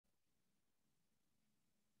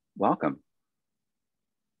welcome.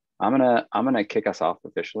 I'm gonna kick us off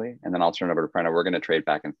officially, and then I'll turn it over to Prerna. We're gonna trade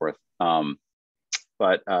back and forth.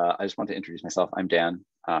 But I just want to introduce myself. I'm Dan.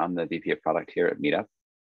 I'm the VP of Product here at Meetup.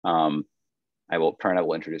 Prerna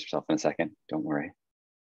will introduce herself in a second. Don't worry.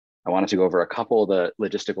 I wanted to go over a couple of the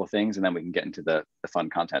logistical things, and then we can get into the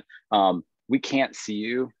fun content. We can't see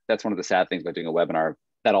you. That's one of the sad things about doing a webinar.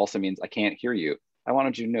 That also means I can't hear you. I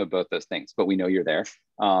wanted you to know both those things, but we know you're there.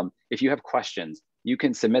 If you have questions, you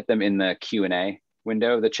can submit them in the Q&A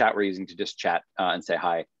window. The chat we're using to just chat and say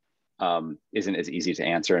hi isn't as easy to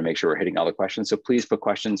answer and make sure we're hitting all the questions. So please put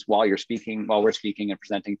questions while we're speaking and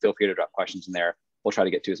presenting. Feel free to drop questions in there. We'll try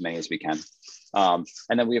to get to as many as we can.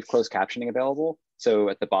 And then we have closed captioning available. So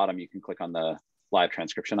at the bottom, you can click on the live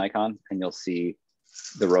transcription icon and you'll see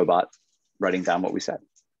the robot writing down what we said.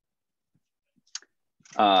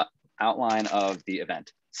 Outline of the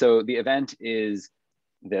event. So the event is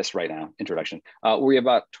this right now, introduction. We have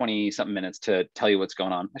about 20 something minutes to tell you what's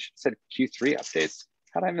going on. I should have said Q3 updates.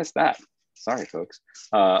 How did I miss that? Sorry, folks.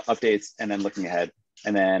 Updates and then looking ahead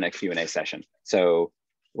and then a Q&A session. So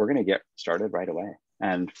we're gonna get started right away.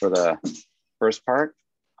 And for the first part,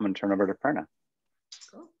 I'm gonna turn over to Prerna.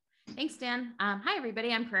 Cool. Thanks, Dan. Hi,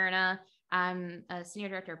 everybody. I'm Prerna. I'm a Senior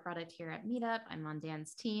Director of Product here at Meetup. I'm on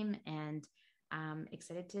Dan's team and I'm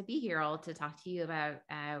excited to be here all to talk to you about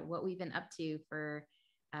what we've been up to for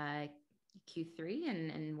Q3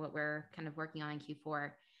 and what we're kind of working on in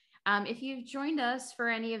Q4. If you've joined us for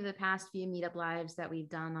any of the past few Meetup Lives that we've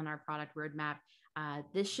done on our product roadmap,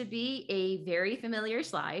 this should be a very familiar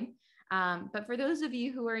slide. But for those of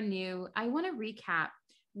you who are new, I want to recap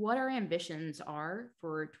what our ambitions are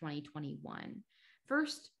for 2021.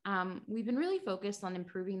 First, we've been really focused on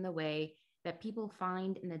improving the way that people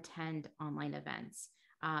find and attend online events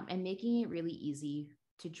and making it really easy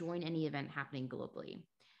to join any event happening globally.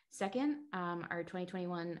 Second, one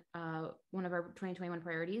of our 2021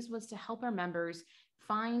 priorities was to help our members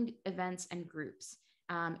find events and groups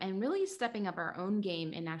and really stepping up our own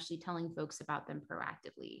game and actually telling folks about them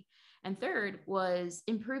proactively. And third was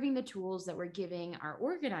improving the tools that we're giving our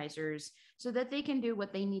organizers so that they can do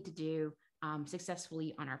what they need to do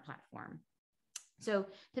successfully on our platform. So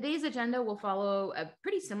today's agenda will follow a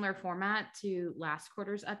pretty similar format to last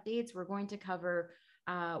quarter's updates. We're going to cover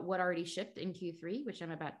what already shipped in Q3, which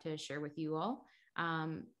I'm about to share with you all.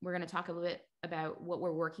 We're going to talk a little bit about what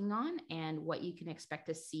we're working on and what you can expect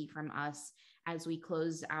to see from us as we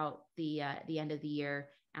close out the end of the year.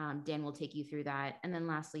 Dan will take you through that. And then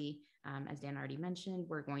lastly, as Dan already mentioned,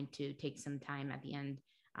 we're going to take some time at the end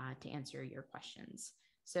to answer your questions.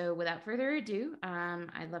 So without further ado,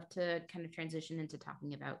 I'd love to kind of transition into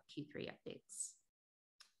talking about Q3 updates.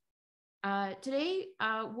 Today,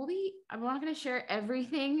 I'm not going to share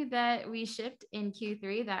everything that we shipped in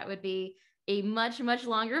Q3. That would be a much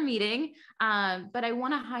longer meeting. But I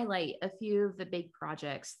want to highlight a few of the big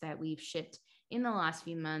projects that we've shipped in the last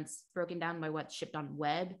few months, broken down by what's shipped on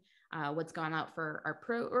web, what's gone out for our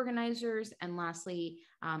pro organizers, and lastly,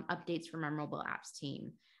 updates from our mobile apps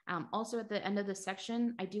team. Also at the end of this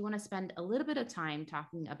section, I do want to spend a little bit of time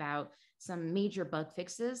talking about some major bug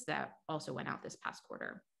fixes that also went out this past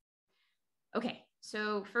quarter. Okay,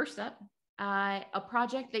 so first up, a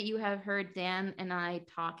project that you have heard Dan and I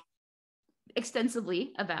talk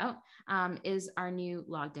extensively about is our new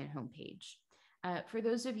logged in homepage. For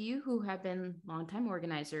those of you who have been longtime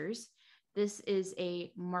organizers, this is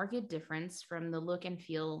a marked difference from the look and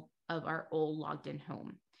feel of our old logged in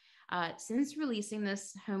home. Since releasing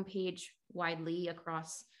this homepage widely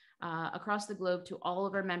across the globe to all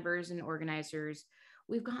of our members and organizers,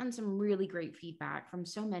 we've gotten some really great feedback from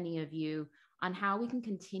so many of you on how we can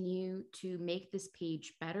continue to make this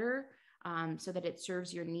page better so that it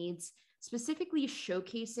serves your needs, specifically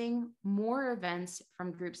showcasing more events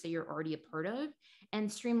from groups that you're already a part of and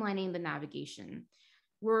streamlining the navigation.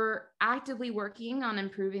 We're actively working on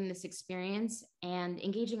improving this experience and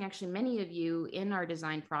engaging actually many of you in our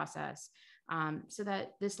design process so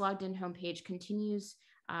that this logged in homepage continues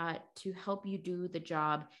to help you do the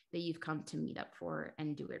job that you've come to Meetup for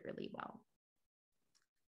and do it really well.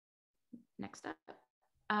 Next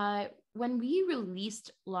up, when we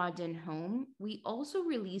released Logged In Home, we also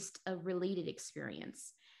released a related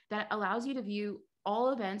experience that allows you to view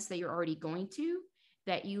all events that you're already going to,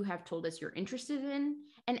 that you have told us you're interested in,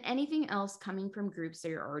 and anything else coming from groups that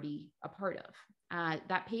you're already a part of.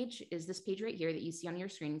 That page is this page right here that you see on your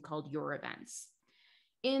screen called Your Events.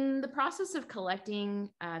 In the process of collecting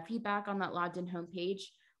feedback on that Logged In homepage,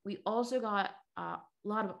 we also got a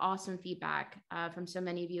lot of awesome feedback from so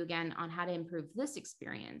many of you again on how to improve this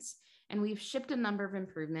experience. And we've shipped a number of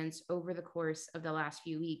improvements over the course of the last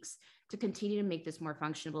few weeks to continue to make this more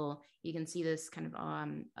functional. You can see this kind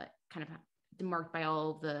of marked by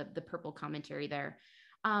all the purple commentary there.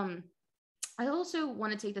 I also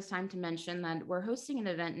want to take this time to mention that we're hosting an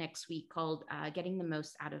event next week called Getting the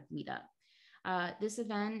Most Out of Meetup. This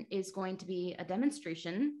event is going to be a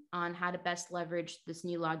demonstration on how to best leverage this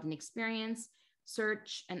new logged in experience,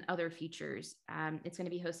 search, and other features. It's going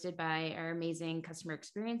to be hosted by our amazing customer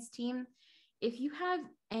experience team. If you have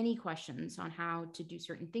any questions on how to do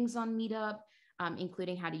certain things on Meetup,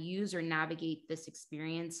 including how to use or navigate this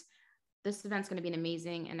experience, this event's going to be an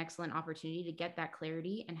amazing and excellent opportunity to get that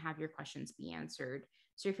clarity and have your questions be answered.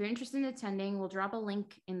 So if you're interested in attending, we'll drop a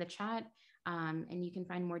link in the chat, and you can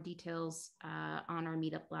find more details on our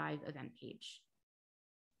Meetup Live event page.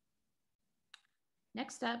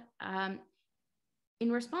 Next up,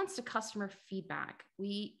 in response to customer feedback,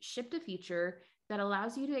 we shipped a feature that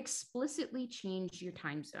allows you to explicitly change your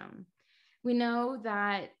time zone. We know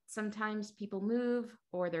that sometimes people move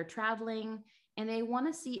or they're traveling and they want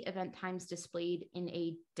to see event times displayed in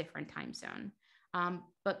a different time zone.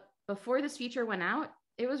 But before this feature went out,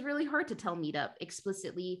 it was really hard to tell Meetup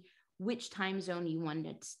explicitly which time zone you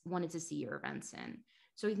wanted to see your events in.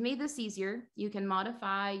 So we've made this easier. You can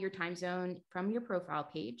modify your time zone from your profile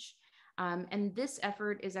page. And this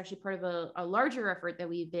effort is actually part of a larger effort that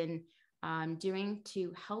we've been doing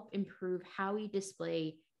to help improve how we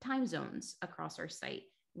display time zones across our site,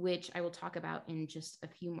 which I will talk about in just a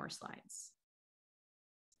few more slides.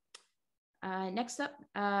 Next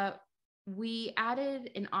up, we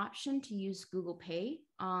added an option to use Google Pay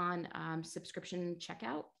on subscription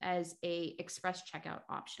checkout as an express checkout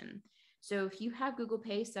option. So if you have Google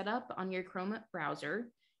Pay set up on your Chrome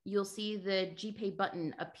browser, you'll see the GPay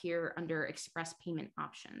button appear under express payment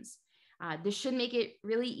options. This should make it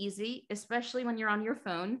really easy, especially when you're on your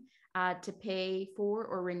phone, to pay for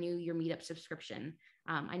or renew your Meetup subscription.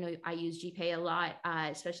 I know I use GPay a lot,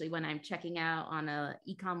 especially when I'm checking out on an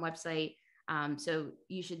e-com website. So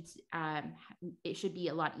it should be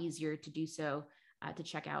a lot easier to do so to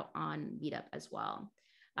check out on Meetup as well.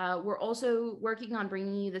 We're also working on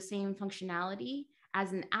bringing you the same functionality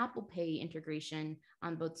as an Apple Pay integration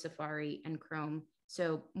on both Safari and Chrome.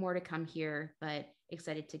 So more to come here, but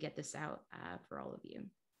excited to get this out for all of you.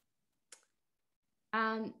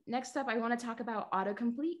 Next up, I want to talk about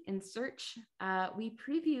autocomplete in search. We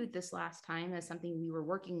previewed this last time as something we were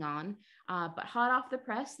working on, but hot off the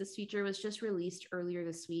press, this feature was just released earlier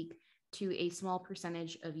this week to a small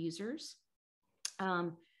percentage of users.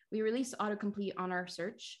 We released autocomplete on our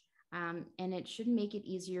search, and it should make it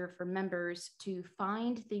easier for members to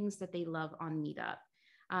find things that they love on Meetup,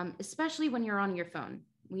 especially when you're on your phone.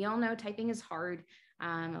 We all know typing is hard.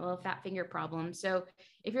 A little fat finger problem. So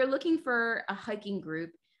if you're looking for a hiking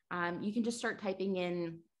group, you can just start typing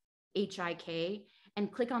in HIK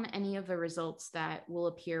and click on any of the results that will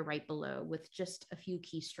appear right below with just a few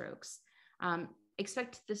keystrokes.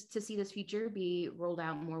 Expect to see this feature be rolled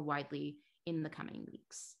out more widely in the coming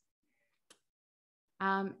weeks.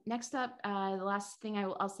 Next up, the last thing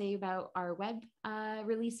I'll say about our web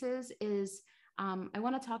releases is I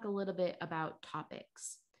want to talk a little bit about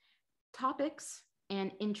topics. Topics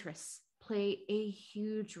and interests play a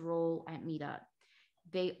huge role at Meetup.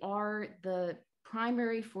 They are the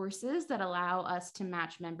primary forces that allow us to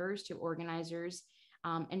match members to organizers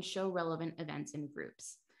and show relevant events and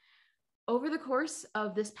groups. Over the course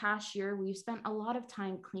of this past year, we've spent a lot of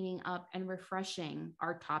time cleaning up and refreshing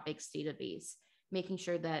our topics database, making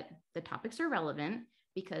sure that the topics are relevant,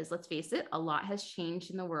 because let's face it, a lot has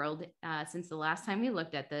changed in the world since the last time we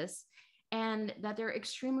looked at this, and that they're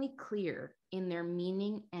extremely clear in their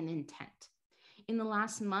meaning and intent. In the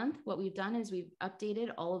last month, what we've done is we've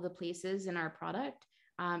updated all of the places in our product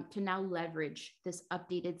to now leverage this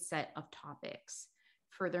updated set of topics.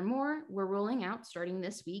 Furthermore, we're rolling out, starting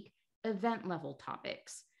this week, event level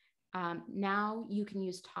topics. Now you can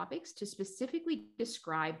use topics to specifically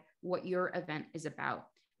describe what your event is about,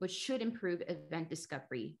 which should improve event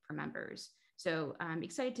discovery for members. So I'm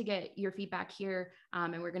excited to get your feedback here,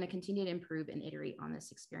 and we're going to continue to improve and iterate on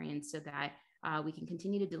this experience so that we can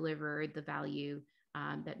continue to deliver the value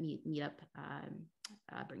that Meetup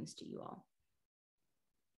brings to you all.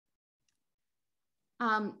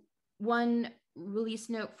 One release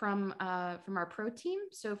note from our pro team.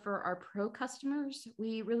 So for our pro customers,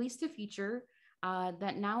 we released a feature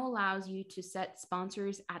that now allows you to set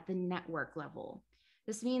sponsors at the network level.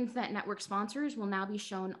 This means that network sponsors will now be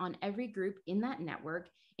shown on every group in that network,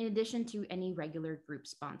 in addition to any regular group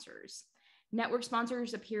sponsors. Network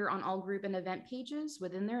sponsors appear on all group and event pages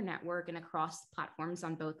within their network and across platforms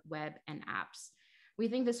on both web and apps. We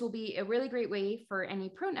think this will be a really great way for any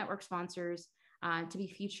pro network sponsors to be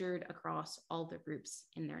featured across all the groups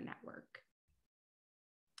in their network.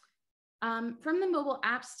 From the mobile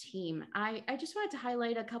apps team, I just wanted to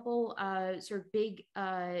highlight a couple sort of big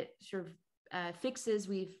fixes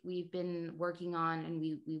we've been working on and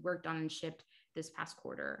we worked on and shipped this past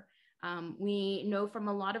quarter. We know from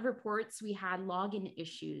a lot of reports we had login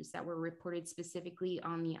issues that were reported specifically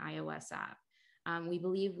on the iOS app. We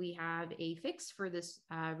believe we have a fix for this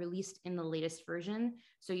released in the latest version,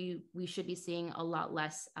 so we should be seeing a lot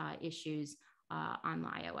less issues on the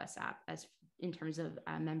iOS app as in terms of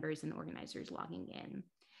members and organizers logging in.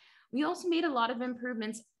 We also made a lot of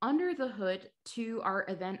improvements under the hood to our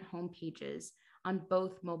event homepages on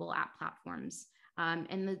both mobile app platforms.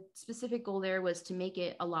 And the specific goal there was to make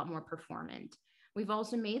it a lot more performant. We've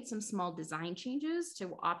also made some small design changes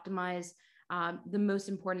to optimize the most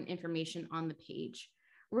important information on the page.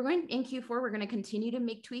 In Q4, we're going to continue to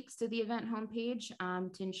make tweaks to the event homepage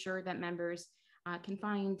to ensure that members can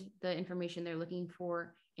find the information they're looking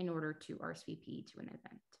for in order to RSVP to an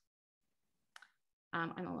event.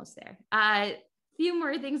 I'm almost there. Few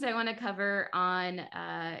more things I want to cover on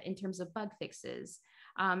in terms of bug fixes.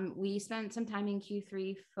 We spent some time in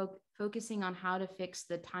Q3 focusing on how to fix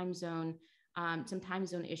the time zone, some time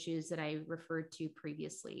zone issues that I referred to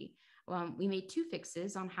previously. We made 2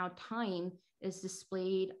 fixes on how time is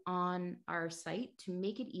displayed on our site to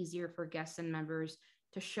make it easier for guests and members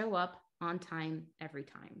to show up on time every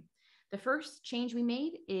time. The first change we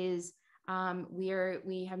made is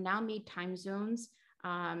we have now made time zones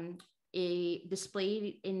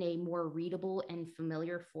displayed in a more readable and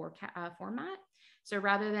familiar format. So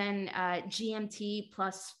rather than GMT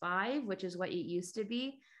 +5, which is what it used to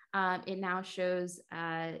be, it now shows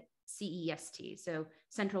CEST, so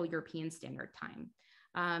Central European Standard Time.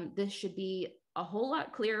 This should be a whole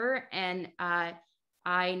lot clearer, and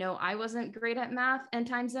I know I wasn't great at math and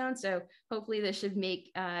time zone, so hopefully this should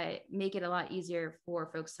make it a lot easier for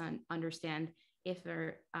folks to understand if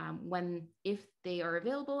they are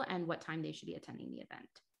available and what time they should be attending the event.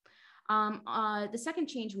 The second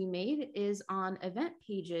change we made is on event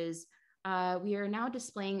pages. We are now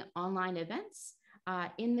displaying online events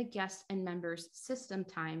in the guest and members system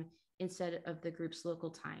time instead of the group's local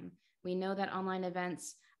time. We know that online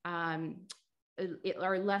events are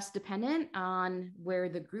less dependent on where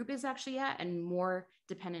the group is actually at and more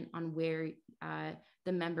dependent on where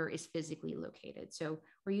the member is physically located. So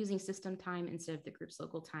we're using system time instead of the group's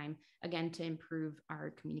local time, again, to improve our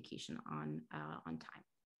communication on time.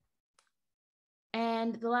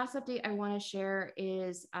 And the last update I want to share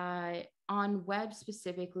is on web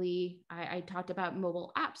specifically. I talked about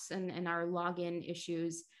mobile apps and our login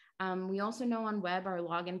issues. We also know on web, our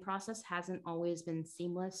login process hasn't always been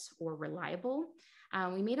seamless or reliable.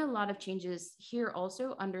 We made a lot of changes here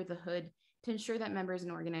also under the hood to ensure that members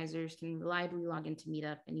and organizers can reliably log into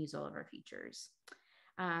Meetup and use all of our features.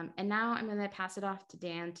 And now I'm going to pass it off to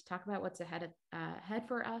Dan to talk about what's ahead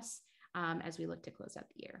for us as we look to close out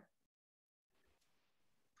the year.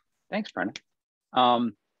 Thanks,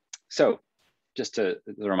 Prerna. So just as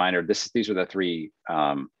a reminder, these are the 3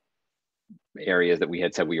 areas that we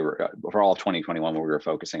had said we were, for all of 2021, where we were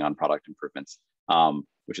focusing on product improvements,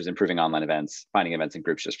 which is improving online events, finding events and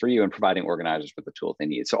groups just for you, and providing organizers with the tools they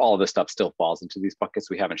need. So all of this stuff still falls into these buckets.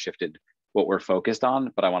 We haven't shifted what we're focused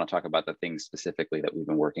on, but I want to talk about the things specifically that we've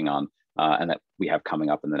been working on and that we have coming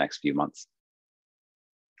up in the next few months.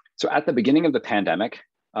 So at the beginning of the pandemic,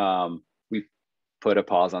 we put a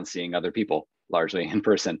pause on seeing other people, largely in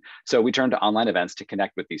person. So we turned to online events to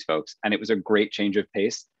connect with these folks. And it was a great change of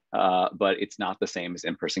pace, but it's not the same as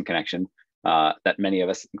in-person connection that many of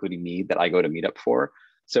us, including me, that I go to Meetup for.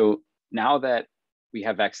 So now that we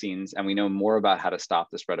have vaccines and we know more about how to stop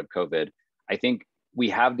the spread of COVID, I think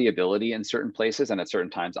we have the ability in certain places and at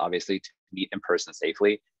certain times, obviously, to meet in person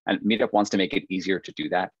safely. And Meetup wants to make it easier to do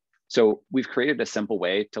that. So we've created a simple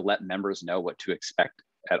way to let members know what to expect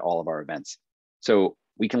at all of our events. So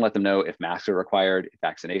we can let them know if masks are required, if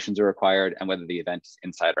vaccinations are required, and whether the event is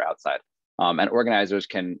inside or outside. And organizers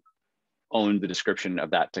can own the description of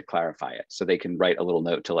that to clarify it. So they can write a little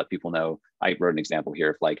note to let people know. I wrote an example here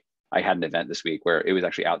of like, I had an event this week where it was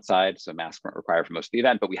actually outside, so masks weren't required for most of the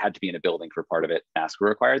event, but we had to be in a building for part of it. Masks were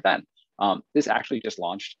required then. This actually just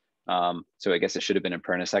launched. So I guess it should have been in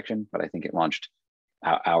Prerna section, but I think it launched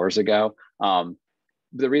hours ago.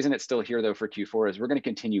 The reason it's still here though for Q4 is we're going to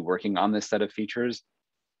continue working on this set of features.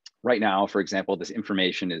 Right now, for example, this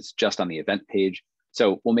information is just on the event page.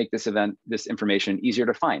 So we'll make this information easier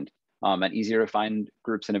to find and easier to find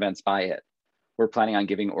groups and events by it. We're planning on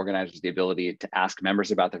giving organizers the ability to ask members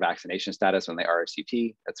about their vaccination status when they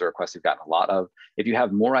RSVP. That's a request we've gotten a lot of. If you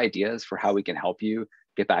have more ideas for how we can help you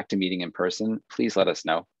get back to meeting in person, please let us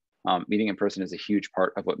know. Meeting in person is a huge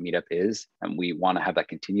part of what Meetup is, and we want to have that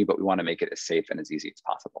continue, but we want to make it as safe and as easy as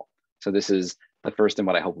possible. So this is the first and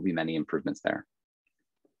what I hope will be many improvements there.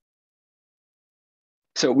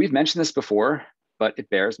 So we've mentioned this before, but it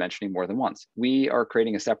bears mentioning more than once. We are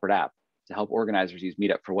creating a separate app to help organizers use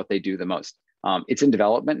Meetup for what they do the most. It's in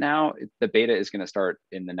development now. The beta is going to start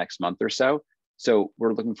in the next month or so. So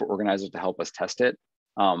we're looking for organizers to help us test it.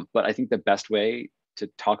 But I think the best way to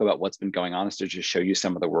talk about what's been going on is to just show you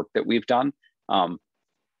some of the work that we've done.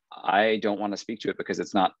 I don't want to speak to it because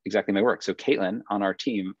it's not exactly my work. So Caitlin on our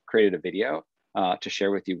team created a video to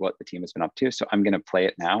share with you what the team has been up to. So I'm going to play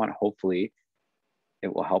it now, and hopefully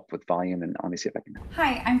it will help with volume. And let me see if I can.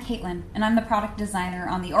 Hi, I'm Caitlin, and I'm the product designer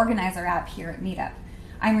on the Organizer app here at Meetup.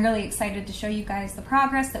 I'm really excited to show you guys the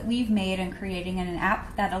progress that we've made in creating an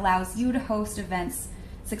app that allows you to host events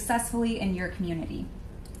successfully in your community.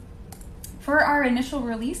 For our initial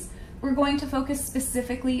release, we're going to focus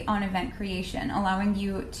specifically on event creation, allowing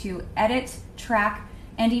you to edit, track,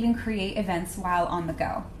 and even create events while on the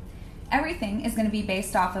go. Everything is going to be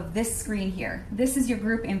based off of this screen here. This is your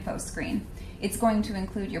group info screen. It's going to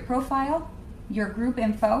include your profile, your group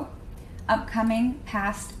info, upcoming,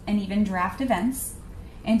 past, and even draft events,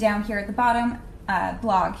 and down here at the bottom,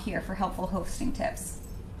 blog here for helpful hosting tips.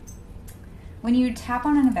 When you tap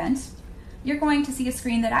on an event, you're going to see a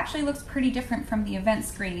screen that actually looks pretty different from the event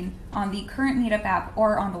screen on the current Meetup app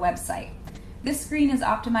or on the website. This screen is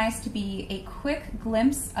optimized to be a quick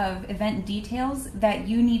glimpse of event details that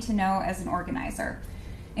you need to know as an organizer,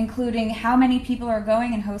 including how many people are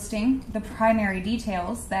going and hosting, the primary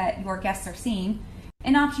details that your guests are seeing,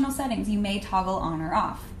 and optional settings you may toggle on or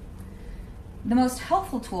off. The most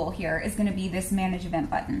helpful tool here is going to be this Manage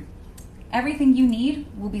Event button. Everything you need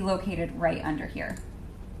will be located right under here.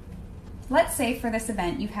 Let's say for this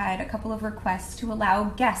event you've had a couple of requests to allow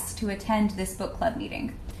guests to attend this book club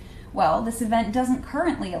meeting. Well, this event doesn't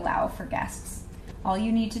currently allow for guests. All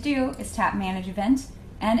you need to do is tap Manage Event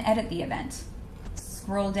and edit the event.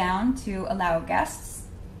 Scroll down to Allow Guests,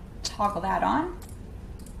 toggle that on,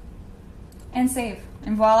 and save.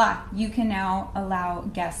 And voila, you can now allow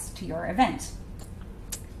guests to your event.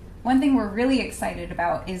 One thing we're really excited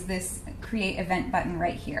about is this Create Event button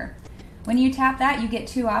right here. When you tap that, you get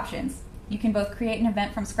two options. You can both create an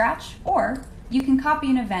event from scratch, or you can copy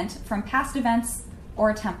an event from past events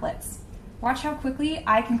or templates. Watch how quickly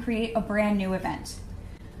I can create a brand new event.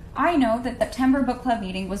 I know that the September book club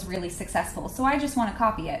meeting was really successful, so I just want to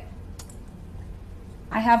copy it.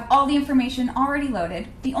 I have all the information already loaded.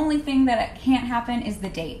 The only thing that can't happen is the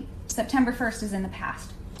date. September 1st is in the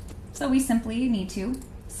past. So we simply need to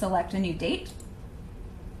select a new date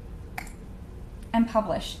and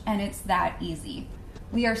publish, and it's that easy.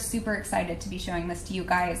 We are super excited to be showing this to you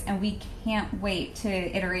guys, and we can't wait to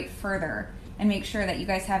iterate further and make sure that you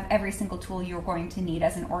guys have every single tool you're going to need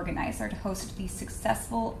as an organizer to host these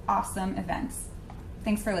successful, awesome events.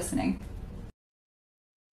 Thanks for listening.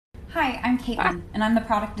 Hi, I'm Caitlin, and I'm the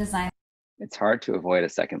product designer. It's hard to avoid a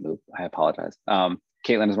second loop. I apologize.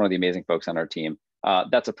 Caitlin is one of the amazing folks on our team.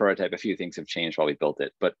 That's a prototype. A few things have changed while we built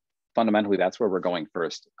it, but fundamentally, that's where we're going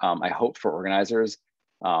first. I hope for organizers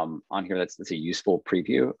on here, that's a useful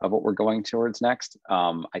preview of what we're going towards next.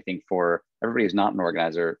 I think for everybody who's not an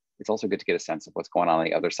organizer, it's also good to get a sense of what's going on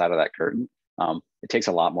the other side of that curtain. It takes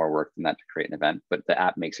a lot more work than that to create an event, but the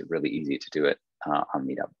app makes it really easy to do it on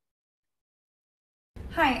Meetup.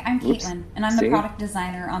 Hi, I'm Caitlin, and I'm the product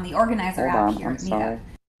designer on the Organizer app here at Meetup.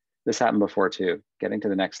 This happened before too. Getting to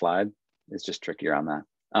the next slide is just trickier on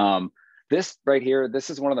that. This right here, this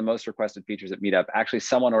is one of the most requested features at Meetup. Actually,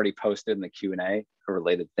 someone already posted in the Q&A a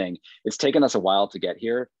related thing. It's taken us a while to get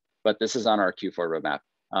here, but this is on our Q4 roadmap.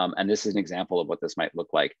 And this is an example of what this might look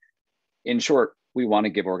like. In short, we want to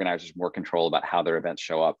give organizers more control about how their events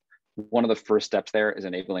show up. One of the first steps there is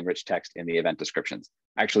enabling rich text in the event descriptions.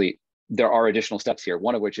 Actually, there are additional steps here,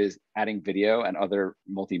 one of which is adding video and other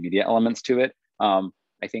multimedia elements to it.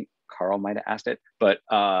 I think Carl might have asked it, but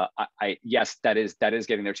yes, that is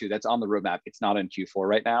getting there too. That's on the roadmap. It's not in Q4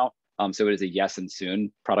 right now. So it is a yes and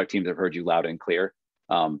soon. Product teams have heard you loud and clear.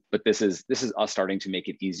 But this is us starting to make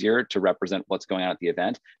it easier to represent what's going on at the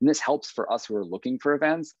event. And this helps for us who are looking for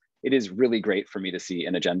events. It is really great for me to see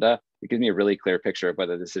an agenda. It gives me a really clear picture of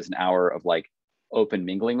whether this is an hour of like open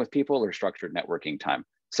mingling with people or structured networking time.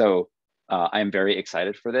 So I am very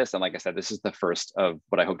excited for this. And like I said, this is the first of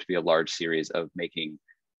what I hope to be a large series of making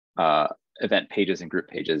event pages and group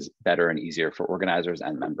pages better and easier for organizers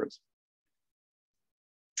and members.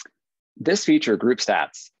 This feature, group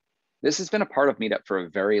stats, this has been a part of Meetup for a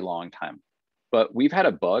very long time, but we've had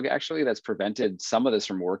a bug actually that's prevented some of this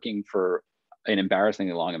from working for an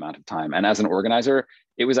embarrassingly long amount of time. And as an organizer,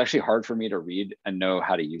 it was actually hard for me to read and know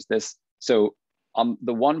how to use this. So on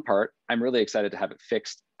the one part, I'm really excited to have it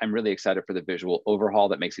fixed. I'm really excited for the visual overhaul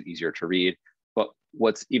that makes it easier to read. But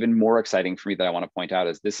what's even more exciting for me that I want to point out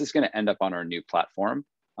is this is going to end up on our new platform,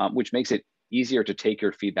 which makes it easier to take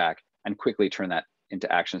your feedback and quickly turn that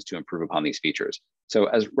into actions to improve upon these features. So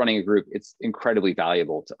as running a group, it's incredibly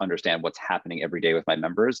valuable to understand what's happening every day with my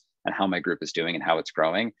members and how my group is doing and how it's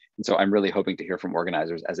growing. And so I'm really hoping to hear from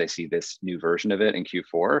organizers as I see this new version of it in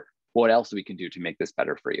Q4, what else we can do to make this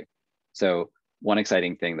better for you. So one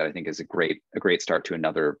exciting thing that I think is a great start to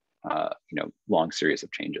another long series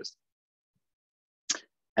of changes.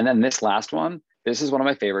 And then this last one, this is one of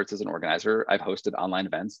my favorites as an organizer. I've hosted online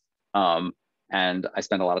events and I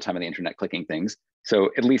spend a lot of time on the internet clicking things.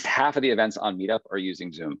 So at least half of the events on Meetup are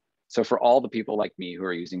using Zoom. So for all the people like me who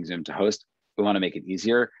are using Zoom to host, we want to make it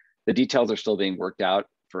easier. The details are still being worked out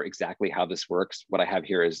for exactly how this works. What I have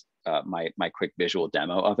here is my quick visual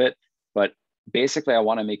demo of it. But basically, I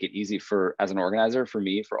want to make it easy for, as an organizer, for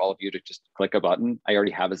me, for all of you to just click a button. I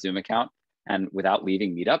already have a Zoom account, and without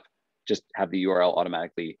leaving Meetup, just have the URL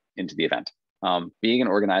automatically into the event. Being an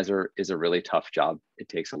organizer is a really tough job. It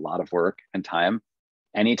takes a lot of work and time.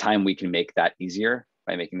 Anytime we can make that easier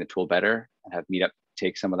by making the tool better and have Meetup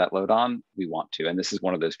take some of that load on, we want to. And this is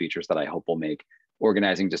one of those features that I hope will make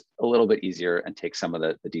organizing just a little bit easier and take some of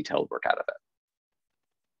the detailed work out of it.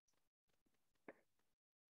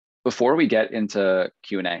 Before we get into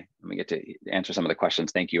Q&A, and we get to answer some of the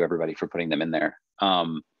questions, thank you everybody for putting them in there.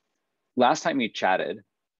 Last time we chatted,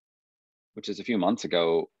 which is a few months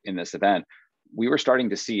ago in this event, we were starting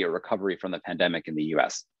to see a recovery from the pandemic in the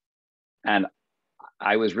US. And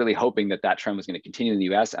I was really hoping that that trend was going to continue in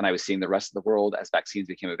the US, and I was seeing the rest of the world, as vaccines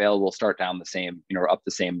became available, start down the same, up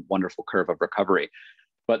the same wonderful curve of recovery.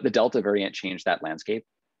 But the Delta variant changed that landscape.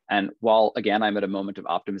 And while, again, I'm at a moment of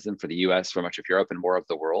optimism for the US, for much of Europe, and more of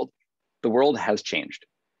the world has changed.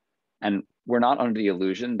 And we're not under the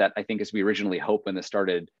illusion that, I think as we originally hoped when this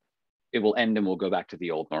started, it will end and we'll go back to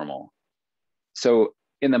the old normal. So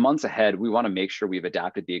in the months ahead, we want to make sure we've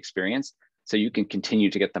adapted the experience so you can continue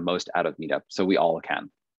to get the most out of Meetup, so we all can.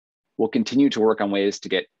 We'll continue to work on ways to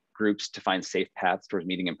get groups to find safe paths towards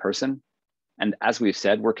meeting in person. And as we've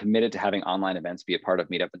said, we're committed to having online events be a part of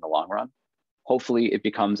Meetup in the long run. Hopefully it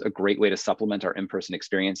becomes a great way to supplement our in-person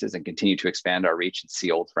experiences and continue to expand our reach and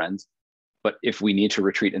see old friends. But if we need to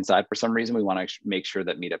retreat inside for some reason, we want to make sure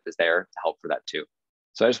that Meetup is there to help for that too.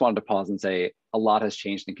 So I just wanted to pause and say a lot has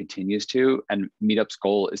changed and continues to, and Meetup's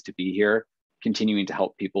goal is to be here, continuing to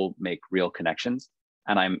help people make real connections.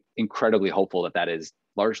 And I'm incredibly hopeful that that is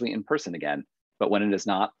largely in person again. But when it is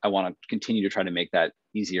not, I want to continue to try to make that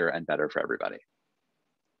easier and better for everybody.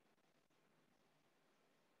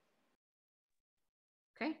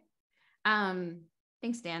 Okay.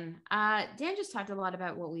 Thanks, Dan. Dan just talked a lot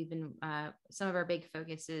about what we've been, some of our big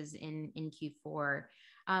focuses in Q4.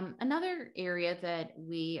 Another area that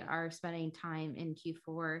we are spending time in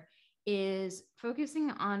Q4 is focusing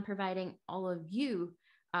on providing all of you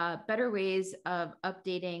better ways of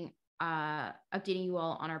updating you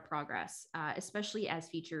all on our progress, especially as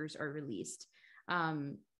features are released.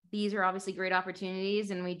 These are obviously great opportunities,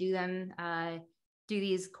 and we do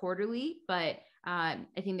these quarterly, but I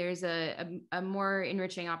think there's a more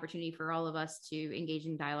enriching opportunity for all of us to engage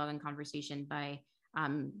in dialogue and conversation by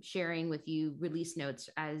sharing with you release notes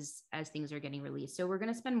as things are getting released. So we're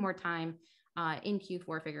going to spend more time in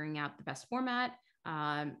Q4 figuring out the best format,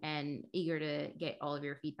 and eager to get all of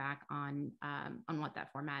your feedback on what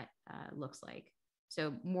that format looks like.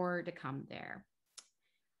 So more to come there.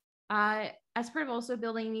 As part of also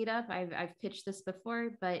building Meetup, I've pitched this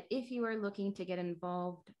before, but if you are looking to get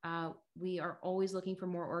involved, we are always looking for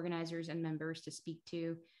more organizers and members to speak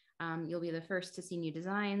to. You'll be the first to see new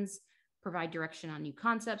designs, provide direction on new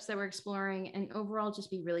concepts that we're exploring, and overall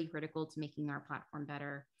just be really critical to making our platform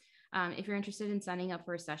better. If you're interested in signing up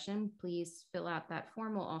for a session, please fill out that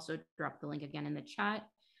form. We'll also drop the link again in the chat.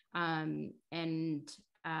 One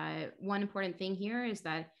important thing here is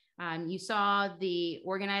that you saw the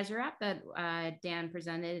organizer app that Dan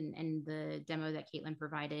presented and the demo that Caitlin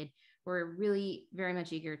provided. We're really very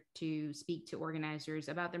much eager to speak to organizers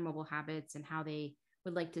about their mobile habits and how they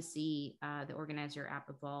would like to see the organizer app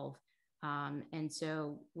evolve. And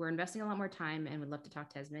so we're investing a lot more time and would love to talk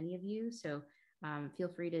to as many of you. So feel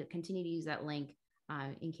free to continue to use that link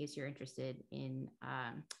in case you're interested in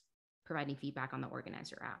providing feedback on the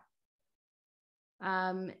organizer app.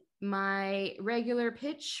 My regular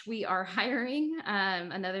pitch, we are hiring.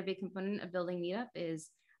 Another big component of building Meetup is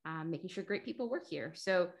making sure great people work here.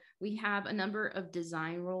 So we have a number of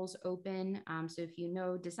design roles open. So if you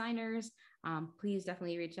know designers, please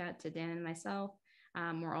definitely reach out to Dan and myself.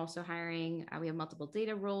 We're also hiring, we have multiple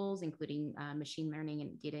data roles, including machine learning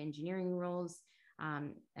and data engineering roles.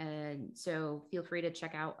 And so feel free to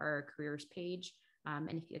check out our careers page.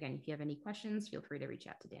 And if you have any questions, feel free to reach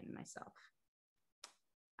out to Dan and myself.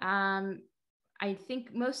 I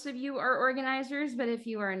think most of you are organizers, but if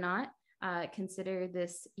you are not, consider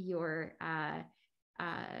this your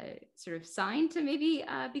sort of sign to maybe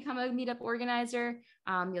become a Meetup organizer.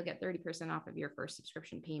 You'll get 30% off of your first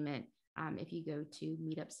subscription payment if you go to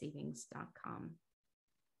meetupsavings.com.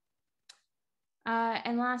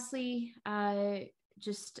 And lastly,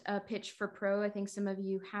 just a pitch for Pro. I think some of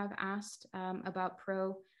you have asked about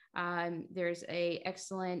Pro. There's a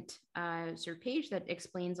excellent sort of page that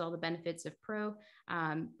explains all the benefits of Pro,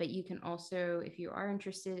 but you can also, if you are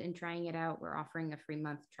interested in trying it out, we're offering a free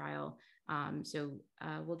month trial. So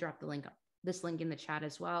we'll drop this link in the chat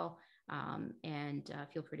as well, and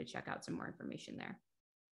feel free to check out some more information there.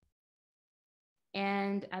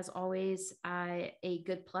 And as always, a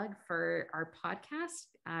good plug for our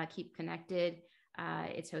podcast, Keep Connected.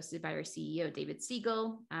 It's hosted by our CEO, David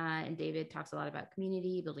Siegel, and David talks a lot about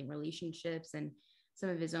community, building relationships, and some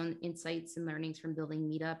of his own insights and learnings from building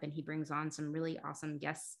Meetup. And he brings on some really awesome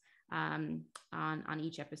guests on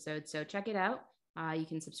each episode. So check it out. You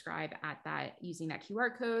can subscribe at that using that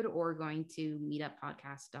QR code or going to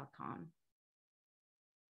meetuppodcast.com.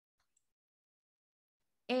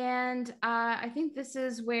 And I think this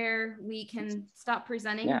is where we can stop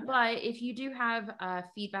presenting. Yeah. But if you do have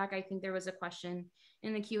feedback, I think there was a question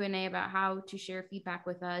in the Q&A about how to share feedback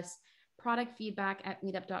with us. Product feedback at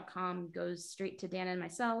meetup.com goes straight to Dan and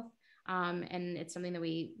myself. And it's something that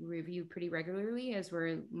we review pretty regularly as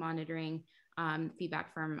we're monitoring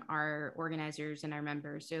feedback from our organizers and our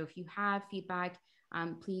members. So if you have feedback,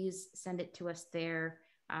 please send it to us there.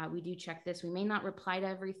 We do check this. We may not reply to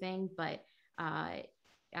everything, but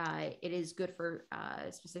it is good for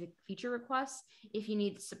specific feature requests. If you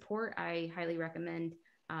need support, I highly recommend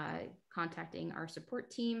contacting our support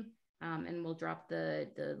team, and we'll drop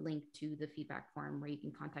the link to the feedback form where you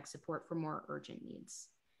can contact support for more urgent needs.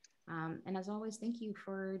 And as always, thank you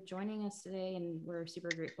for joining us today, and we're super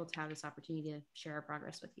grateful to have this opportunity to share our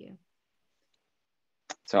progress with you.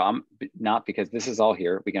 So I'm not, because this is all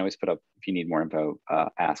here. We can always put up, if you need more info,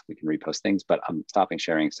 ask, we can repost things, but I'm stopping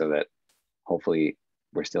sharing so that hopefully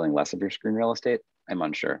we're stealing less of your screen real estate. I'm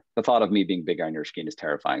unsure. The thought of me being bigger on your screen is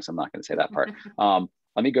terrifying, so I'm not going to say that part.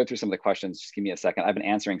 Let me go through some of the questions. Just give me a second. I've been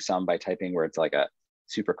answering some by typing where it's like a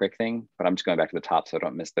super quick thing, but I'm just going back to the top so I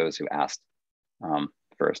don't miss those who asked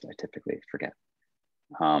first. I typically forget.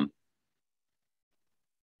 Oh,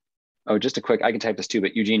 just a quick, I can type this too,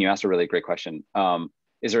 but Eugene, you asked a really great question. Can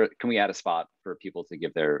we add a spot for people to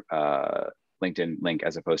give their LinkedIn link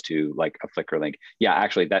as opposed to like a Flickr link? Yeah,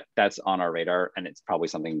 actually that's on our radar, and it's probably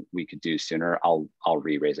something we could do sooner. I'll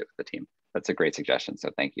re-raise it with the team. That's a great suggestion. So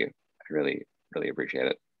thank you. I really appreciate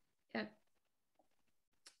it. Yeah.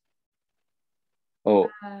 Oh,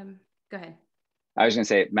 go ahead. I was going to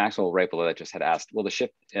say, Maxwell right below that just had asked, will the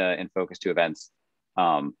shift in focus to events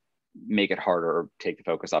make it harder or take the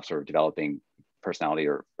focus off sort of developing personality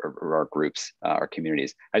or our groups, our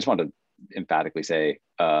communities? I just want to emphatically say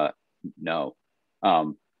no.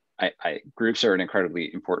 Groups are an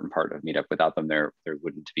incredibly important part of Meetup. Without them, there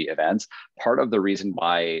wouldn't be events. Part of the reason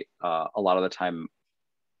why a lot of the time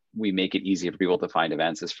we make it easy for people to find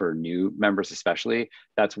events is for new members, especially.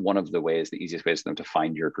 That's one of the ways, the easiest ways for them to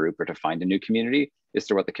find your group or to find a new community is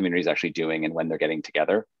through what the community is actually doing and when they're getting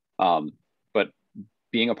together. But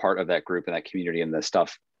being a part of that group and that community and the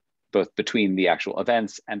stuff, both between the actual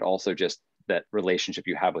events and also just that relationship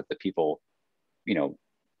you have with the people, you know,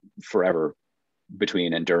 forever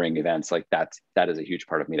between and during events, like that is a huge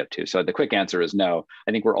part of Meetup too. So the quick answer is no.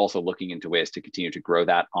 I think we're also looking into ways to continue to grow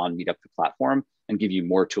that on Meetup, the platform, and give you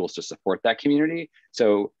more tools to support that community.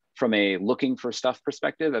 So from a looking for stuff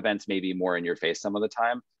perspective, events may be more in your face some of the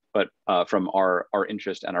time, but from our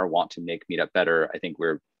interest and our want to make Meetup better, I think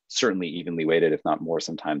we're certainly evenly weighted, if not more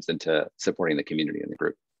sometimes, into supporting the community and the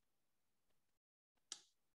group.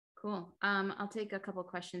 Cool. I'll take a couple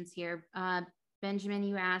questions here. Benjamin,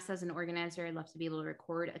 you asked, as an organizer, I'd love to be able to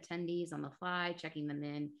record attendees on the fly, checking them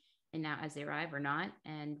in and out as they arrive or not.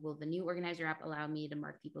 And will the new organizer app allow me to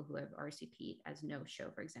mark people who have RSVP'd as no show,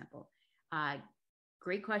 for example?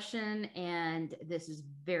 Great question. And this is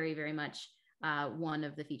very, very much one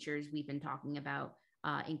of the features we've been talking about,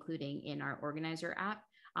 including in our organizer app.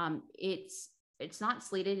 It's it's not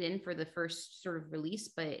slated in for the first sort of release,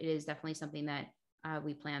 but it is definitely something that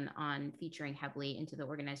we plan on featuring heavily into the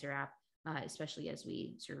organizer app, especially as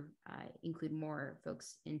we sort of include more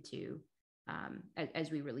folks into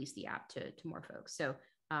as we release the app to more folks. So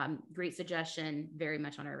great suggestion, very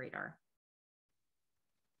much on our radar.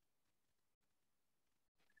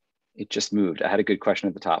 It just moved. I had a good question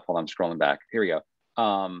at the top while I'm scrolling back. Here we go.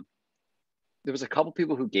 There was a couple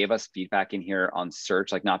people who gave us feedback in here on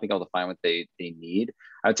search, like not being able to find what they need.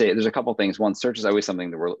 I would say there's a couple things. One, search is always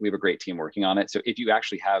something that we have a great team working on it. So if you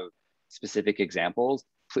actually have specific examples,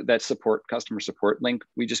 that customer support link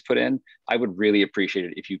we just put in, I would really appreciate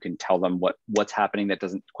it if you can tell them what's happening that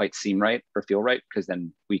doesn't quite seem right or feel right, because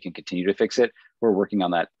then we can continue to fix it. We're working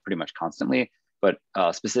on that pretty much constantly, but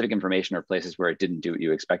specific information or places where it didn't do what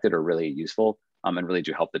you expected are really useful and really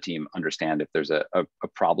do help the team understand if there's a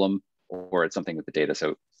problem or it's something with the data.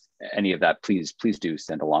 So any of that, please do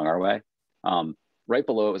send along our way. Right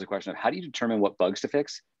below it was a question of how do you determine what bugs to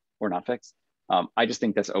fix or not fix? I just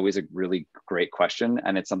think that's always a really great question.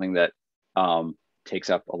 And it's something that takes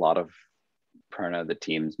up a lot of Prerna, the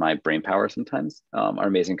team's, my brain power sometimes, our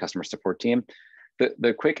amazing customer support team.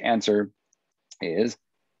 The quick answer is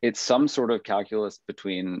it's some sort of calculus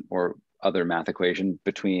between, or other math equation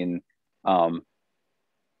between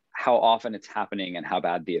how often it's happening and how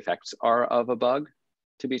bad the effects are of a bug,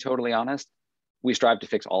 to be totally honest. We strive to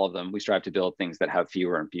fix all of them. We strive to build things that have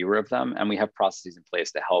fewer and fewer of them. And we have processes in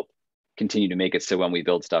place to help continue to make it so when we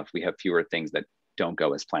build stuff, we have fewer things that don't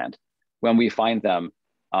go as planned. When we find them,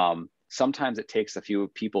 sometimes it takes a few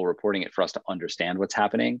people reporting it for us to understand what's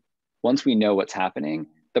happening. Once we know what's happening,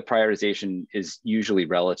 the prioritization is usually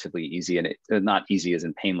relatively easy, and not easy as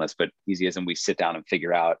in painless, but easy as in we sit down and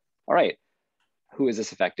figure out, all right, who is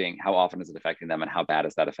this affecting? How often is it affecting them? And how bad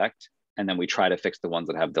is that effect? And then we try to fix the ones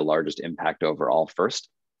that have the largest impact overall first.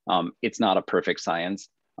 It's not a perfect science.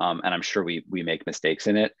 And I'm sure we make mistakes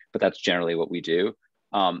in it, but that's generally what we do.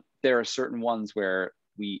 There are certain ones where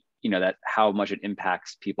that how much it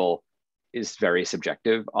impacts people is very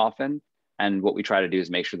subjective often. And what we try to do is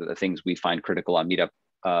make sure that the things we find critical on Meetup,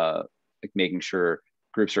 like making sure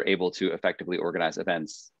groups are able to effectively organize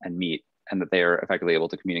events and meet, and that they are effectively able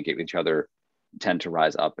to communicate with each other, tend to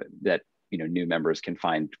rise up, that new members can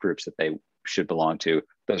find groups that they should belong to.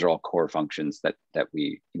 Those are all core functions that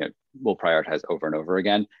we will prioritize over and over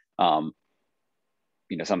again.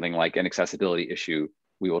 Something like an accessibility issue,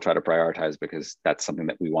 we will try to prioritize because that's something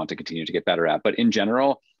that we want to continue to get better at. But in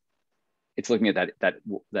general, it's looking at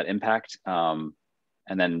that impact and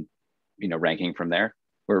then ranking from there.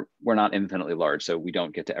 We're not infinitely large, so we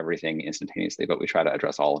don't get to everything instantaneously, but we try to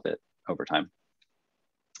address all of it over time.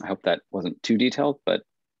 I hope that wasn't too detailed, but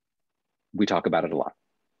we talk about it a lot.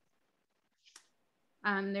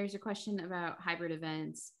 There's a question about hybrid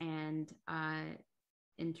events, and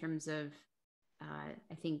in terms of,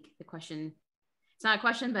 I think the question, it's not a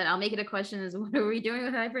question, but I'll make it a question, is what are we doing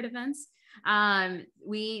with hybrid events?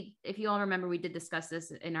 If you all remember, we did discuss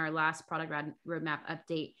this in our last product roadmap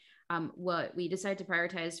update. What we decided to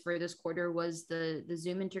prioritize for this quarter was the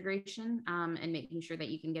Zoom integration and making sure that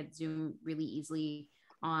you can get Zoom really easily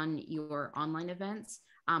on your online events.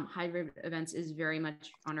 Hybrid events is very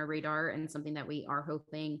much on our radar and something that we are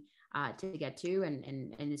hoping to get to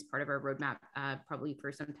and is part of our roadmap probably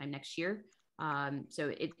for sometime next year.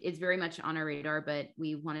 So it's very much on our radar, but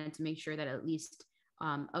we wanted to make sure that at least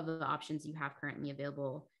of the options you have currently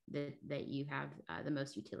available, that you have the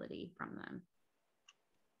most utility from them.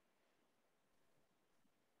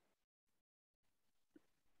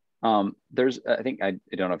 I think, I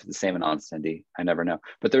don't know if it's the same in on Cindy, I never know,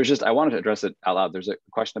 but I wanted to address it out loud. There's a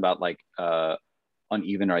question about like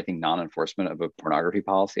uneven, or I think non-enforcement of a pornography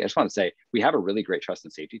policy. I just want to say, we have a really great trust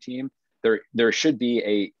and safety team. There should be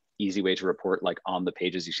a easy way to report, like on the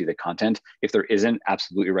pages you see the content. If there isn't,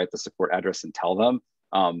 absolutely write the support address and tell them.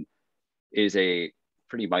 It is a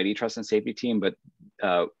pretty mighty trust and safety team, but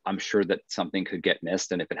I'm sure that something could get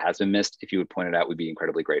missed. And if it has been missed, if you would point it out, we'd be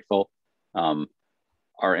incredibly grateful.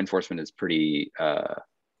 Our enforcement is pretty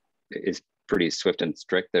swift and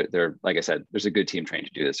strict. They're like I said, there's a good team trained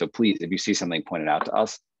to do this. So please, if you see something pointed out to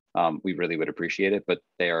us, we really would appreciate it. But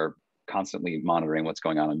they are constantly monitoring what's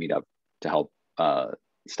going on Meetup to help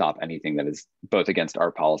stop anything that is both against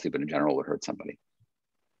our policy, but in general would hurt somebody.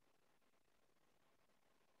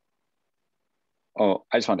 Oh,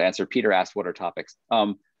 I just wanted to answer. Peter asked, what are topics?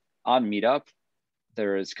 On Meetup,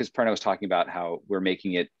 because Prerna was talking about how we're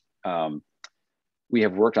making it, we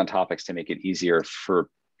have worked on topics to make it easier for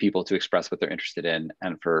people to express what they're interested in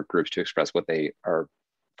and for groups to express what they are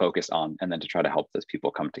focused on, and then to try to help those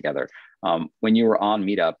people come together. When you were on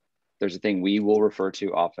Meetup, there's a thing we will refer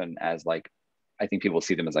to often as like I think people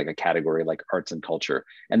see them as like a category like arts and culture.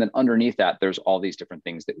 And then underneath that, there's all these different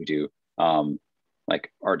things that we do,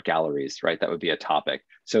 like art galleries, right? That would be a topic.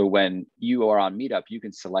 So when you are on Meetup, you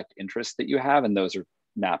can select interests that you have, and those are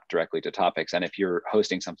mapped directly to topics. And if you're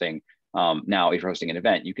hosting something, now if you're hosting an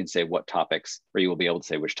event, you can say what topics, or you will be able to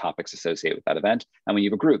say which topics associate with that event. And when you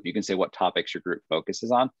have a group, you can say what topics your group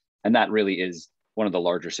focuses on. And that really is one of the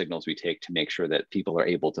larger signals we take to make sure that people are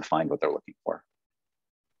able to find what they're looking for.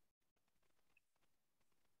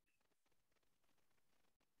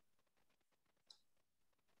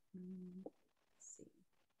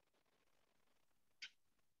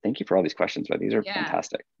 Thank you for all these questions, but these are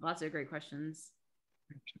fantastic. Lots of great questions.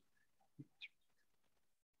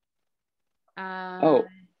 Go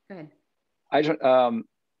ahead. I don't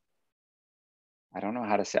know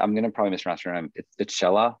how to say. I'm going to probably mispronounce your name. It's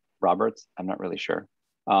Shella Roberts. I'm not really sure.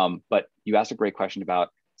 But you asked a great question about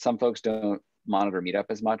some folks don't monitor Meetup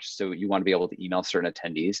as much, so you want to be able to email certain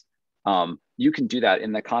attendees. You can do that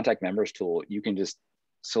in the contact members tool. You can just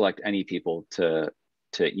select any people to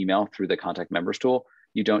email through the contact members tool.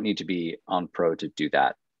 You don't need to be on Pro to do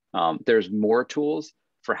that. There's more tools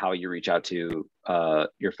for how you reach out to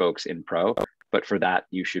your folks in Pro, but for that,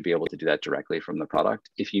 you should be able to do that directly from the product.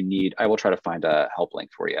 If you need, I will try to find a help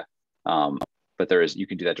link for you. But you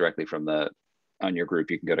can do that directly from on your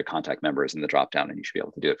group. You can go to contact members in the dropdown and you should be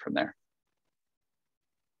able to do it from there.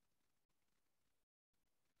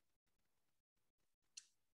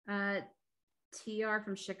 TR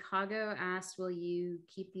from Chicago asked, will you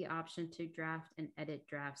keep the option to draft and edit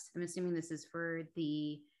drafts? I'm assuming this is for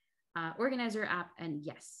the organizer app, and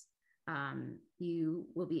yes, you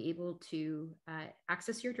will be able to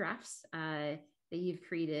access your drafts that you've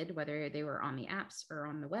created, whether they were on the apps or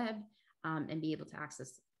on the web, and be able to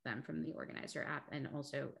access them from the organizer app, and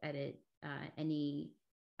also edit any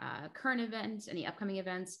current events, any upcoming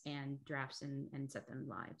events and drafts, and set them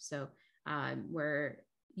live. So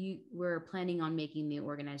we're planning on making the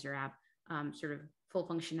organizer app sort of full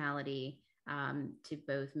functionality to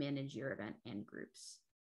both manage your event and groups.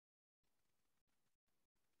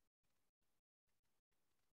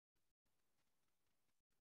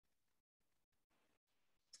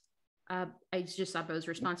 I just saw Bo's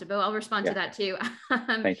response. Bo, I'll respond to that too.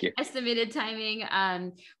 Thank you. Estimated timing.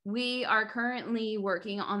 We are currently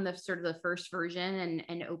working on the sort of the first version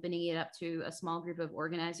and opening it up to a small group of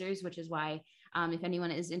organizers, which is why if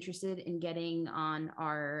anyone is interested in getting on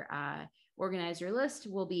our organizer list,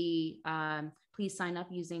 will be please sign up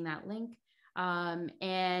using that link.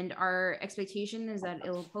 And our expectation is that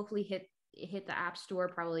it will hopefully hit the App Store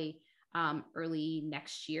probably early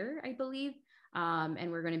next year, I believe. And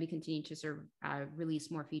we're going to be continuing to sort of release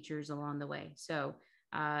more features along the way. So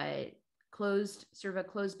a closed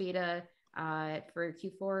beta for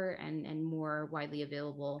Q4 and more widely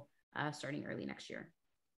available starting early next year.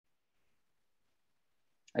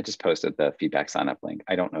 I just posted the feedback sign up link.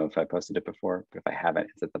 I don't know if I posted it before, but if I haven't,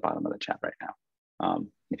 it's at the bottom of the chat right now.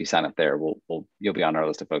 If you sign up there, you'll be on our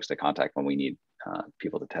list of folks to contact when we need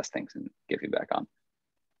people to test things and give feedback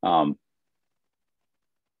on.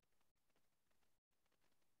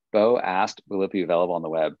 Bo asked, will it be available on the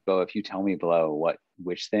web? Bo, if you tell me below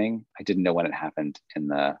which thing, I didn't know when it happened in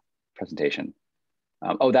the presentation.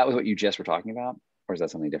 Oh, that was what you just were talking about? Or is that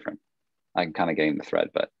something different? I'm kind of getting the thread,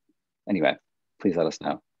 but anyway, please let us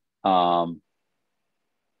know.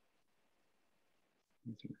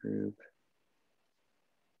 Group.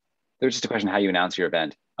 There's just a question how you announce your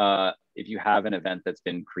event. If you have an event that's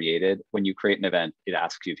been created, when you create an event, it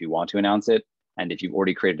asks you if you want to announce it. And if you've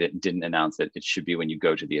already created it and didn't announce it, it should be when you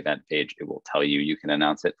go to the event page, it will tell you can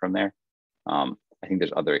announce it from there. I think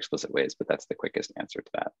there's other explicit ways, but that's the quickest answer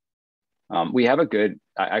to that. We have a good,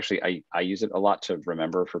 actually, I use it a lot to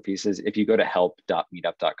remember for pieces. If you go to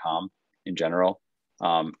help.meetup.com in general,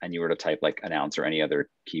 and you were to type like announce or any other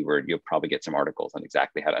keyword, you'll probably get some articles on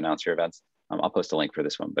exactly how to announce your events. I'll post a link for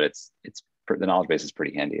this one, but the knowledge base is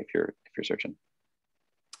pretty handy if you're searching.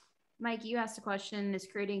 Mike, you asked a question, is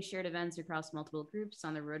creating shared events across multiple groups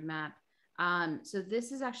on the roadmap? So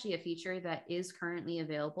this is actually a feature that is currently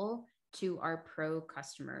available to our Pro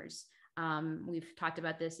customers. We've talked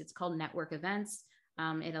about this. It's called Network Events.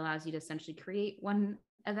 It allows you to essentially create one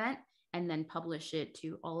event and then publish it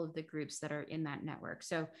to all of the groups that are in that network.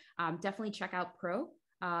 So definitely check out Pro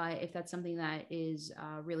if that's something that is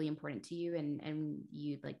really important to you and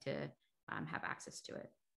you'd like to have access to it.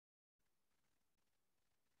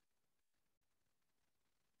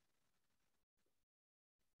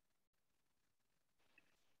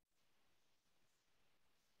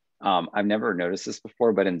 I've never noticed this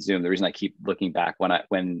before, but in Zoom, the reason I keep looking back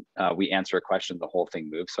when we answer a question, the whole thing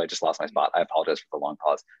moves. So I just lost my spot. I apologize for the long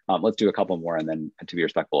pause. Let's do a couple more, and then to be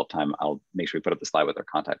respectful of time, I'll make sure we put up the slide with our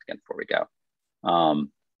contact again before we go.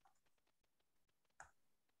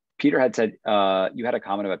 Peter had said you had a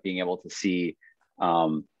comment about being able to see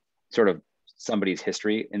sort of somebody's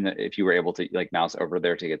history, if you were able to like mouse over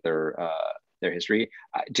there to get their history.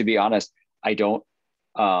 To be honest, I don't.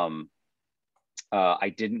 I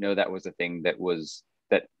didn't know that was a thing that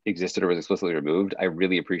existed or was explicitly removed. I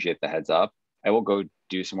really appreciate the heads up. I will go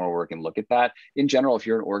do some more work and look at that. In general, if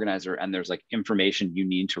you're an organizer and there's like information you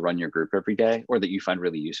need to run your group every day or that you find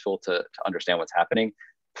really useful to understand what's happening,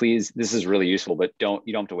 please, this is really useful, but you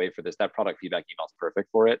don't have to wait for this. That product feedback email is perfect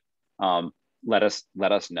for it. Let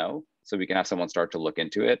us know so we can have someone start to look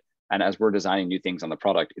into it. And as we're designing new things on the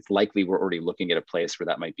product, it's likely we're already looking at a place where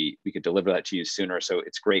that might be, we could deliver that to you sooner. So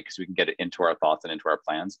it's great because we can get it into our thoughts and into our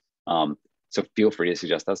plans. So feel free to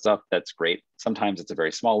suggest that stuff. That's great. Sometimes it's a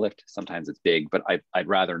very small lift, sometimes it's big, but I'd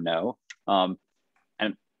rather know. And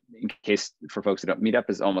in case for folks who don't, Meetup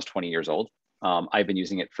is almost 20 years old. I've been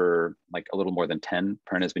using it for like a little more than 10.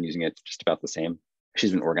 Prerna's been using it just about the same.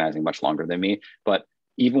 She's been organizing much longer than me, but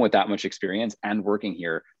even with that much experience and working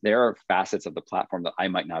here, there are facets of the platform that I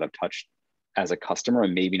might not have touched as a customer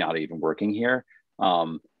and maybe not even working here.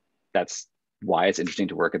 That's why it's interesting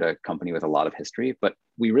to work at a company with a lot of history, but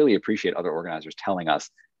we really appreciate other organizers telling us,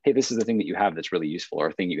 hey, this is the thing that you have that's really useful, or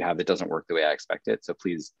a thing you have that doesn't work the way I expect it. So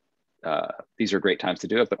please, these are great times to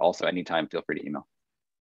do it, but also anytime, feel free to email.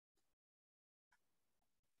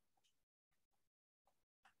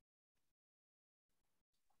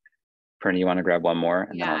 Prerna, you want to grab one more,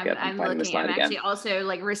 and then I'll get I'm finding the looking. slide I'm actually again. also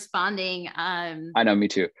like responding. I know, me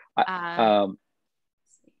too.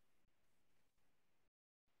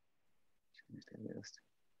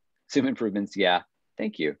 Zoom improvements, yeah.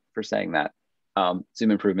 Thank you for saying that.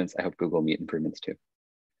 Zoom improvements. I hope Google Meet improvements too.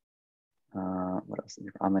 What else?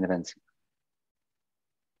 Online events.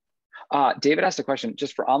 David asked a question,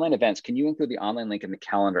 just for online events, can you include the online link in the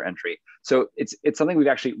calendar entry? So it's something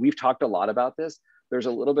we've talked a lot about this. There's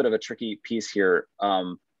a little bit of a tricky piece here.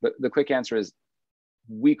 But the quick answer is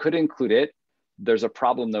we could include it. There's a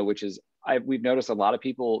problem though, which is we've noticed a lot of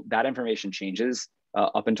people, that information changes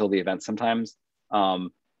up until the event sometimes.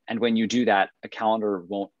 And when you do that, a calendar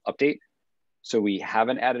won't update. So we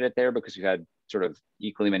haven't added it there because we've had sort of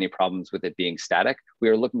equally many problems with it being static. We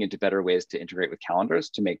are looking into better ways to integrate with calendars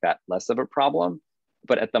to make that less of a problem.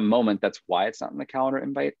 But at the moment, that's why it's not in the calendar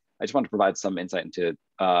invite. I just want to provide some insight into,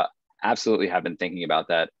 absolutely have been thinking about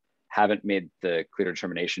that. Haven't made the clear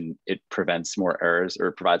determination it prevents more errors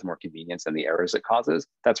or provides more convenience than the errors it causes.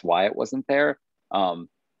 That's why it wasn't there.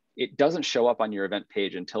 It doesn't show up on your event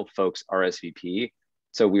page until folks RSVP.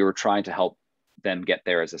 So we were trying to help them get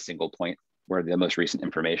there as a single point where the most recent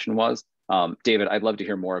information was. David, I'd love to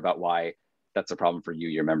hear more about why that's a problem for you,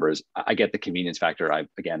 your members. I get the convenience factor. I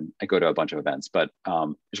go to a bunch of events, but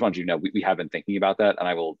just wanted you to know we have been thinking about that, and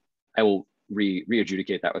I will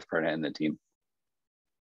re-adjudicate that with Prerna and the team.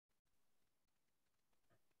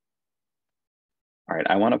 All right,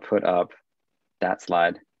 I want to put up that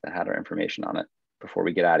slide that had our information on it before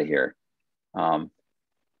we get out of here. Not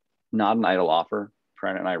an idle offer.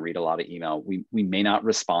 Prerna and I read a lot of email. We may not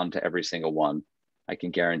respond to every single one. I can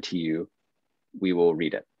guarantee you we will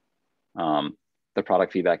read it. The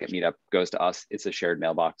product feedback at Meetup goes to us. It's a shared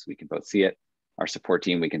mailbox. We can both see it. Our support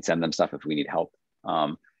team, we can send them stuff if we need help.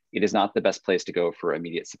 It is not the best place to go for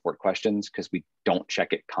immediate support questions because we don't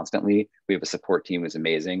check it constantly. We have a support team who's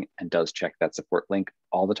amazing and does check that support link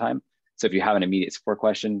all the time. So if you have an immediate support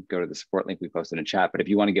question, go to the support link we posted in chat. But if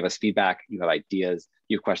you want to give us feedback, you have ideas,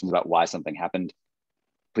 you have questions about why something happened,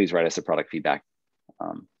 please write us a product feedback.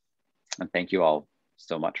 And thank you all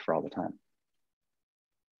so much for all the time.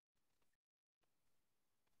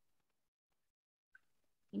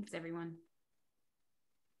 Thanks, everyone.